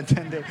other, and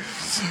then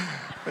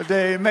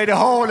they made a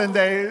hole and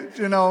they,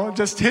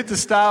 just hit the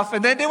stuff,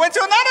 and then they went to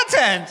another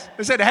tent.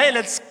 They said, hey,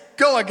 let's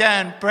go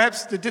again.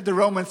 Perhaps they did the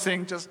Roman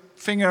thing, just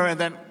finger and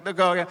then they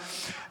go again.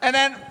 And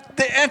then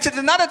they entered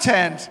another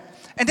tent,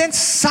 and then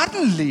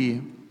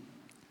suddenly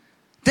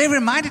they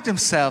reminded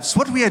themselves,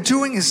 what we are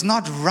doing is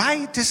not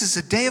right. This is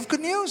a day of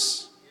good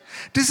news.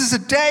 This is a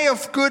day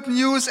of good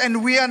news,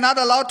 and we are not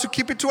allowed to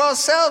keep it to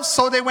ourselves.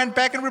 So they went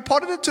back and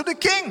reported it to the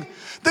king.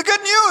 The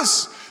good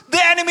news, the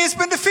enemy has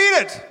been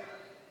defeated.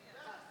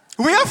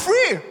 We are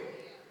free.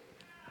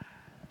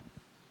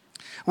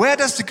 Where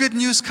does the good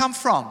news come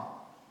from?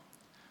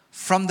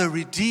 From the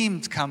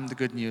redeemed come the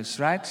good news,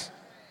 right?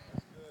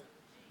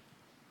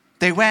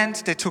 They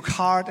went, they took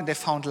heart, and they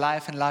found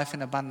life and life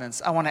in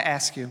abundance. I want to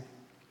ask you,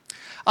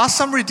 are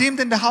some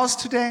redeemed in the house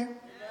today?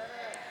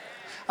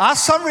 Are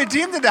some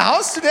redeemed in the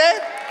house today?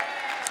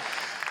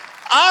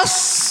 Are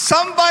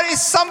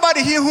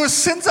somebody here whose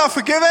sins are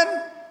forgiven?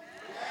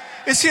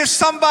 Is here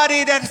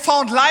somebody that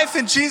found life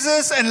in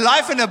Jesus and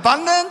life in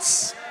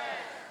abundance?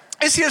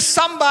 Is here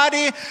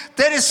somebody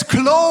that is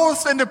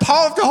clothed in the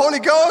power of the Holy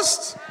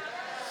Ghost?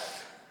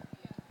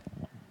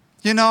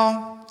 You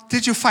know,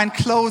 did you find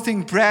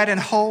clothing, bread, and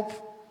hope?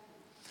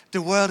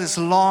 The world is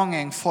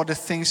longing for the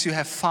things you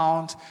have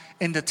found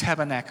in the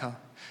tabernacle,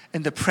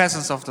 in the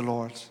presence of the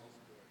Lord.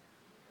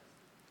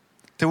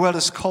 The world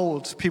is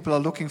cold. People are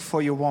looking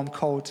for your warm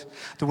coat.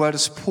 The world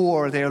is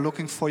poor. They are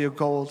looking for your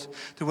gold.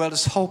 The world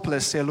is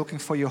hopeless. They are looking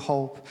for your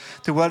hope.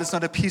 The world is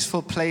not a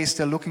peaceful place.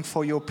 They're looking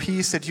for your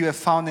peace that you have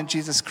found in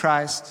Jesus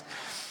Christ.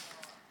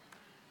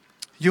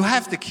 You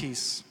have the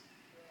keys.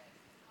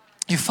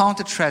 You found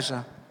the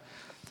treasure.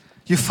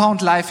 You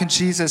found life in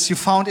Jesus. You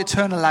found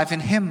eternal life in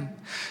Him.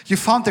 You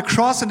found the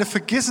cross and the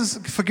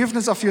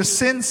forgiveness of your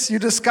sins. You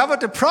discovered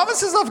the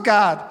promises of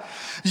God.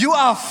 You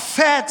are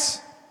fed.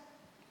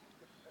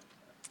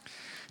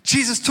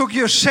 Jesus took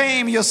your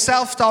shame, your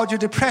self-doubt, your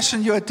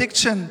depression, your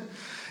addiction,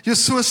 your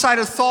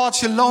suicidal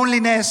thoughts, your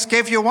loneliness,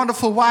 gave you a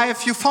wonderful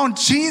wife. You found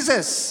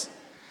Jesus.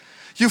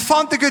 You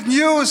found the good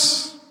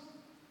news.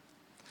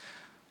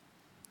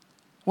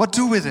 What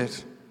do with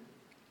it?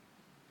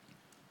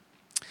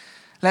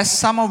 Last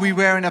summer we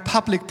were in a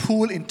public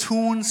pool in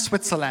Thun,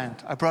 Switzerland.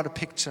 I brought a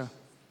picture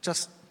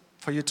just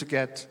for you to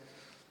get.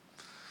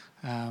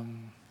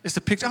 Is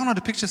the picture? Oh no,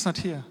 the picture's not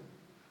here.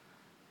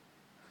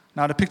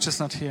 Now the picture's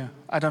not here.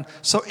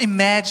 So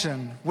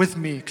imagine with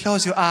me,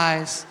 close your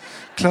eyes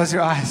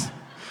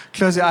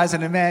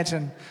and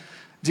imagine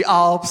the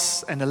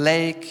Alps and a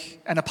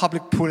lake and a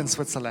public pool in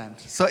Switzerland.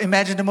 So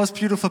imagine the most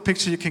beautiful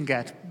picture you can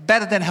get.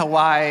 Better than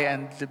Hawaii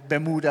and the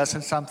Bermudas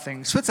and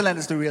something. Switzerland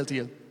is the real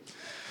deal.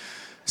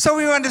 So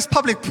we were in this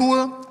public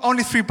pool,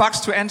 only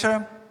 $3 to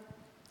enter.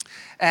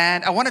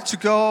 And I wanted to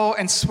go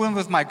and swim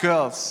with my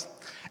girls.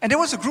 And there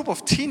was a group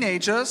of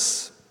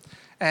teenagers,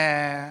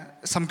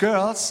 some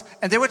girls,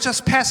 and they were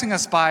just passing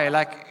us by,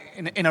 like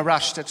in a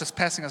rush. They're just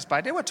passing us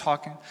by. They were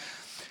talking.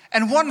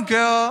 And one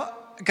girl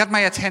got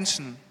my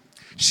attention.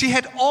 She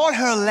had all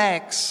her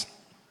legs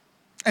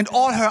and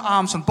all her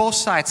arms on both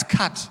sides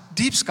cut,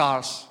 deep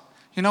scars.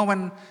 You know,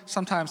 when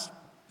sometimes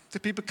the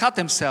people cut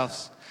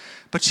themselves.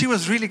 But she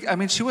was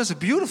she was a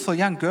beautiful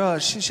young girl.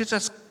 She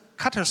just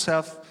cut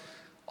herself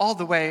all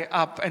the way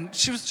up. And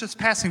she was just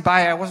passing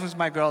by. I was with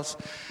my girls.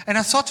 And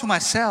I thought to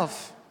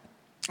myself,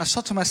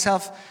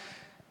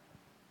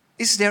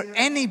 is there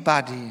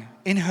anybody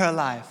in her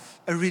life,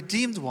 a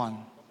redeemed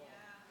one,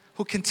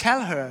 who can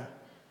tell her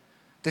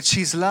that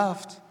she's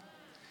loved?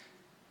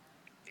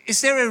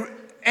 Is there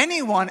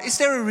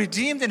a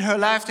redeemed in her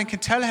life that can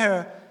tell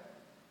her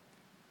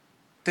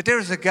that there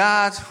is a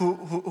God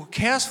who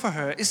cares for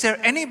her? Is there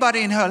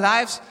anybody in her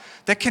life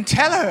that can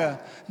tell her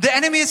the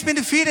enemy has been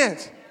defeated?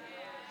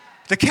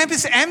 The camp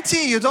is empty.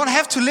 You don't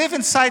have to live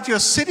inside your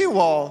city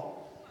wall.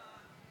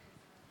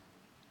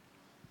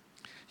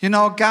 You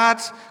know,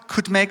 God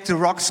could make the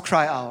rocks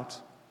cry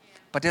out.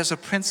 But there's a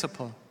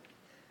principle.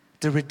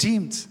 The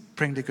redeemed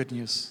bring the good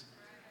news.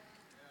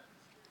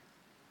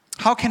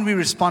 How can we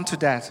respond to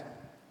that?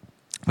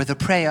 With a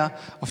prayer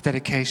of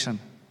dedication.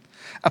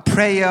 A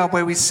prayer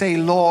where we say,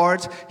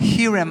 Lord,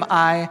 here am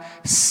I,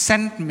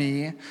 send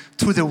me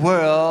to the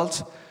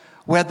world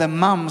where the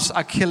moms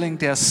are killing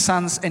their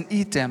sons and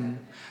eat them,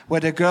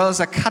 where the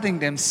girls are cutting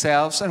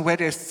themselves and where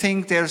they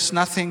think there's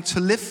nothing to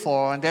live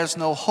for and there's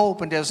no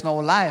hope and there's no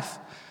life.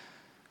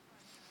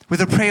 With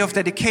a prayer of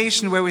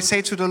dedication where we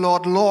say to the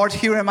Lord, Lord,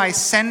 here am I,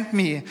 send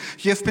me.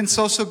 You have been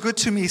so good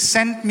to me,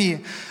 send me.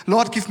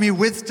 Lord, give me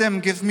wisdom,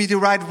 give me the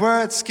right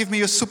words, give me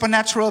your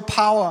supernatural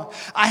power.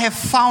 I have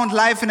found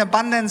life in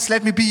abundance,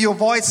 let me be your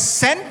voice,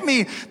 send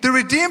me. The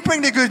redeemed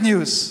bring the good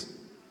news.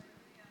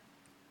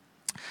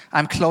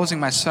 I'm closing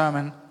my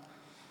sermon.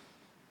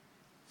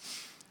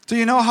 Do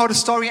you know how the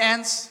story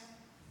ends?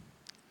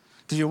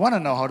 Do you want to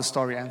know how the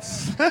story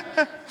ends?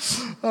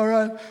 All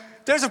right.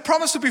 There's a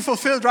promise to be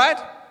fulfilled, right?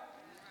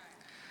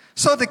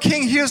 So the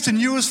king hears the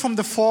news from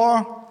the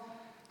 4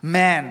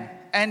 men.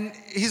 And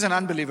he's an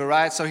unbeliever,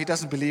 right? So he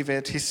doesn't believe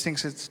it. He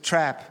thinks it's a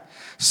trap.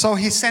 So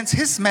he sends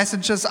his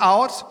messengers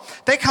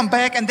out. They come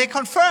back and they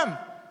confirm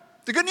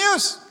the good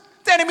news.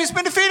 The enemy's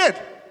been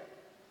defeated.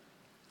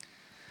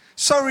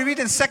 So we read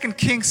in 2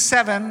 Kings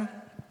 7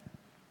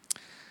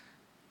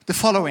 the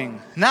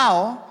following.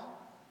 Now,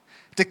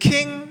 the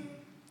king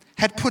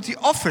had put the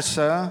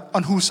officer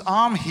on whose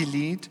arm he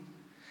leaned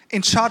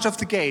in charge of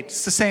the gate.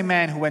 It's the same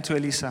man who went to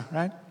Elisa,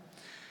 right?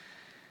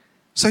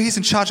 So he's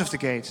in charge of the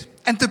gate.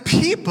 And the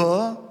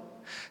people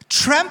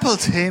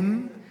trampled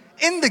him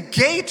in the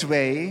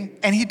gateway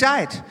and he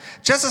died.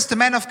 Just as the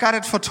man of God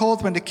had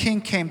foretold when the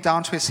king came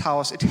down to his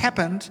house. It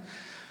happened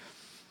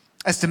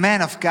as the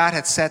man of God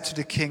had said to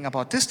the king,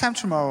 about this time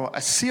tomorrow, a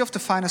seah of the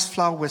finest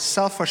flour will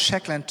sell for a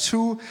shekel and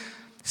 2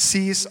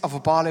 seahs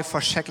of barley for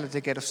a shekel at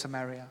the gate of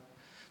Samaria.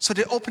 So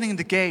they're opening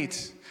the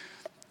gate.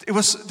 They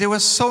were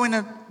so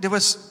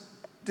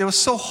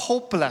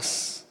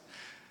hopeless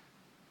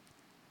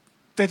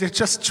that they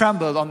just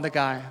trembled on the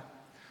guy.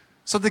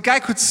 So the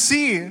guy could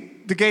see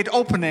the gate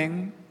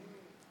opening,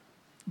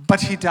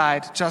 but he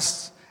died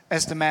just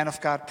as the man of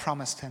God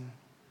promised him.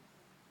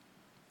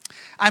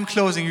 I'm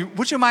closing.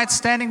 Would you mind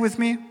standing with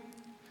me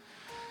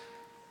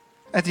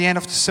at the end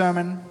of the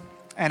sermon?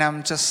 And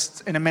I'm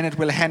just, in a minute,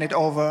 we'll hand it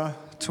over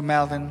to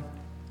Melvin,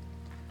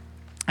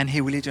 and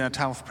he will lead you in a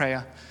time of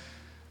prayer.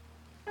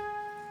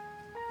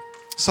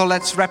 So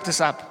let's wrap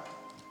this up.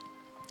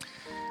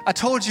 I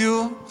told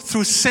you,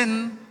 through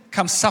sin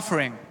comes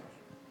suffering.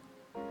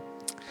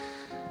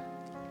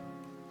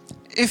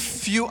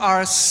 If you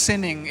are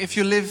sinning, if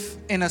you live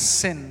in a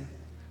sin,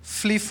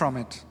 flee from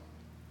it.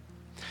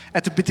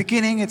 At the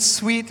beginning, it's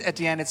sweet. At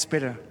the end, it's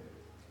bitter.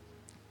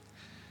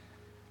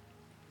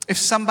 If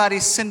somebody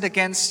sinned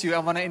against you, I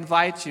want to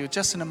invite you,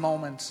 just in a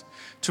moment,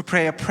 to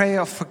pray a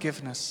prayer of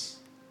forgiveness,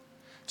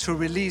 to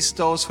release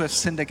those who have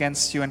sinned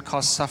against you and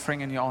caused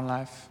suffering in your own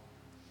life,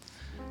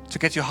 to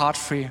get your heart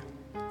free.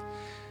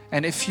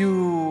 And if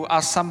you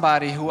are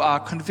somebody who are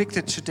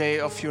convicted today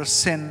of your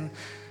sin,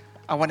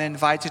 I want to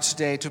invite you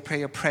today to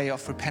pray a prayer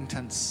of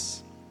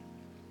repentance.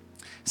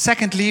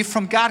 Secondly,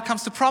 from God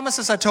comes the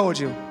promises I told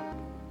you.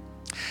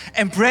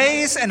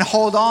 Embrace and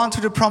hold on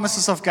to the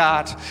promises of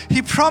God.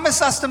 He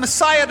promised us the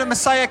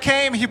Messiah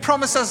came. He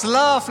promised us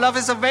love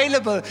is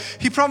available.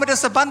 He promised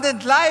us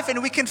abundant life,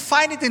 and we can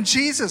find it in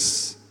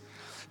Jesus.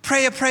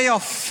 Pray a prayer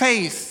of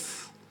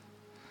faith,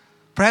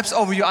 perhaps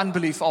over your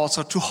unbelief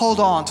also, to hold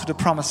on to the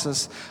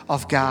promises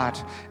of God.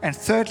 And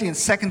thirdly and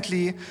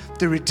secondly,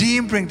 the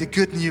redeemed bring the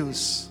good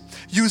news.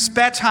 Use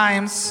bad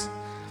times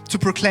to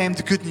proclaim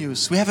the good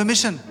news. We have a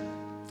mission.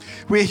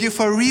 We're here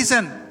for a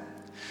reason.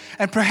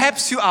 And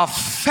perhaps you are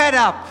fed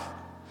up.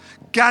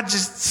 God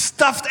just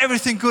stuffed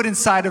everything good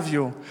inside of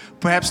you.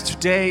 Perhaps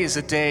today is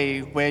a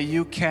day where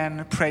you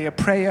can pray a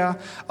prayer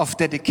of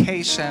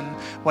dedication,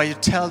 where you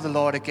tell the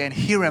Lord again,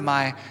 here am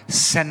I,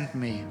 send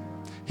me.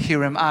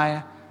 Here am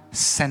I,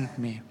 send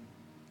me.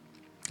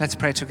 Let's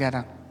pray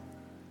together.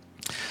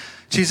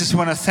 Jesus, we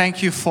want to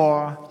thank you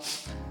for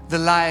the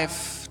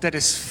life that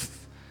is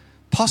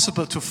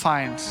possible to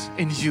find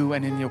in you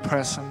and in your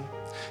person.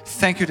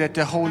 Thank you that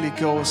the Holy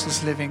Ghost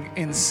is living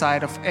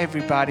inside of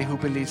everybody who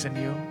believes in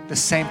you, the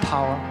same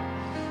power.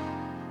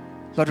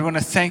 Lord, we want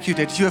to thank you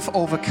that you have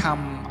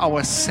overcome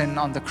our sin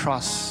on the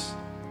cross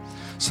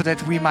so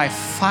that we might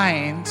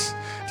find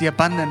the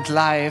abundant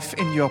life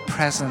in your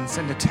presence,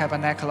 in the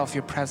tabernacle of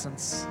your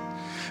presence.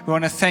 We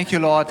want to thank you,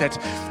 Lord,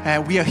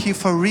 that we are here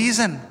for a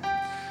reason,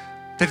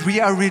 that we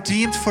are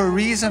redeemed for a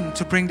reason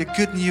to bring the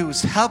good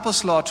news. Help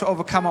us, Lord, to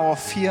overcome our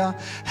fear.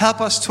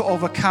 Help us to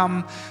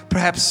overcome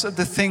perhaps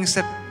the things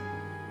that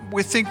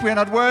we think we're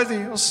not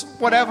worthy or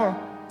whatever.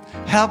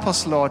 Help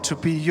us, Lord, to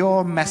be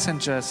your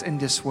messengers in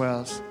this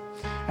world.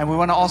 And we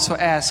want to also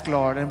ask,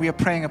 Lord, and we are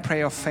praying a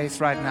prayer of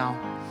faith right now,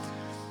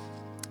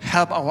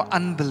 help our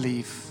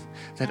unbelief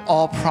that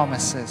all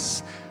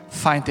promises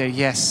find their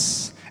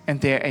yes and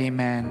their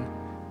amen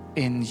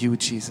in you,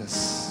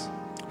 Jesus.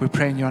 We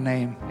pray in your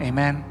name.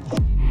 Amen.